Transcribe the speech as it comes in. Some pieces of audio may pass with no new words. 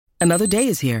Another day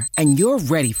is here, and you're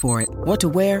ready for it. What to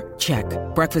wear? Check.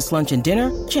 Breakfast, lunch, and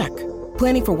dinner? Check.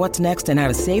 Planning for what's next and how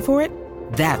to save for it?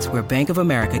 That's where Bank of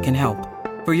America can help.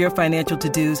 For your financial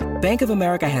to-dos, Bank of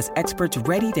America has experts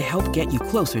ready to help get you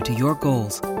closer to your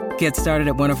goals. Get started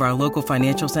at one of our local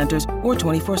financial centers or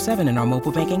 24/7 in our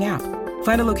mobile banking app.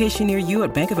 Find a location near you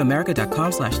at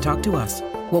bankofamerica.com/talktous.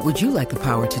 What would you like the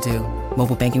power to do?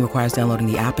 Mobile banking requires downloading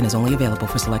the app and is only available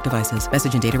for select devices.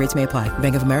 Message and data rates may apply.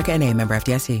 Bank of America N.A., member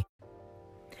FDIC.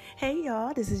 Hey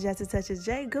y'all, this is Just a Touch of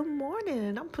J. Good morning,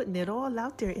 and I'm putting it all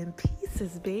out there in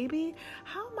pieces, baby.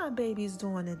 How my babies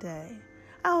doing today?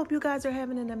 I hope you guys are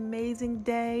having an amazing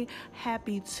day.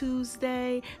 Happy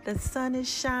Tuesday. The sun is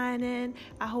shining.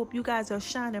 I hope you guys are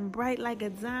shining bright like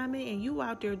a diamond and you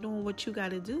out there doing what you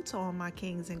got to do to all my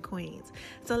kings and queens.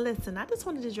 So listen, I just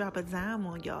wanted to drop a dime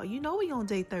on y'all. You know we on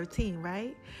day 13,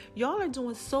 right? Y'all are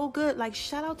doing so good. Like,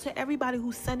 shout out to everybody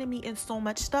who's sending me in so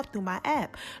much stuff through my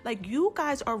app. Like, you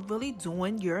guys are really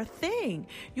doing your thing.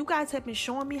 You guys have been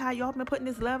showing me how y'all been putting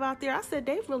this love out there. I said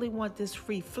they really want this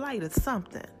free flight or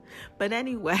something. But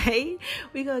anyway,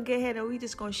 we're going to get ahead and we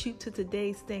just going to shoot to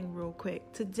today's thing real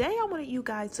quick. Today, I wanted you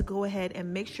guys to go ahead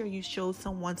and make sure you show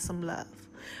someone some love.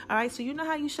 All right, so you know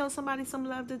how you show somebody some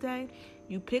love today?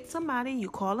 You pick somebody, you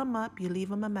call them up, you leave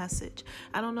them a message.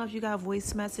 I don't know if you got a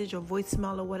voice message or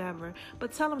voicemail or whatever,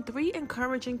 but tell them 3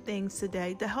 encouraging things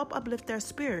today to help uplift their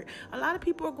spirit. A lot of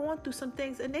people are going through some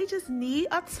things and they just need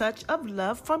a touch of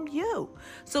love from you.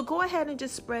 So go ahead and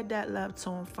just spread that love to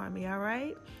them for me, all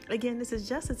right? Again, this is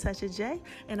Just a Touch of J,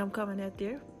 and I'm coming out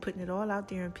there, putting it all out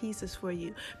there in pieces for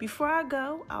you. Before I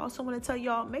go, I also want to tell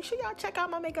y'all, make sure y'all check out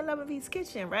my Making Love and Peace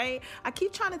kitchen, right? I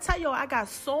keep trying to tell y'all I got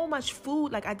so much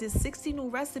food. Like, I did 60 new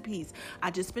recipes.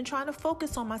 I just been trying to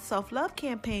focus on my self-love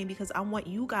campaign because I want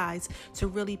you guys to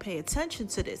really pay attention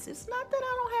to this. It's not that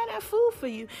I don't have that food for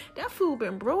you. That food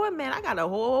been brewing, man. I got a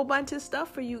whole bunch of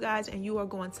stuff for you guys, and you are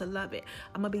going to love it.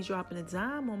 I'm going to be dropping a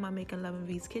dime on my Making Love and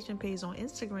Peace kitchen page on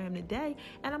Instagram today,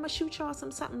 and I'm going to shoot y'all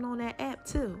something on that app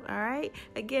too, all right?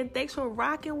 Again, thanks for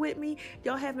rocking with me.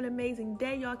 Y'all have an amazing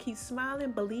day. Y'all keep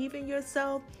smiling, believe in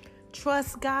yourself,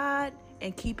 trust God,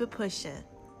 and keep it pushing.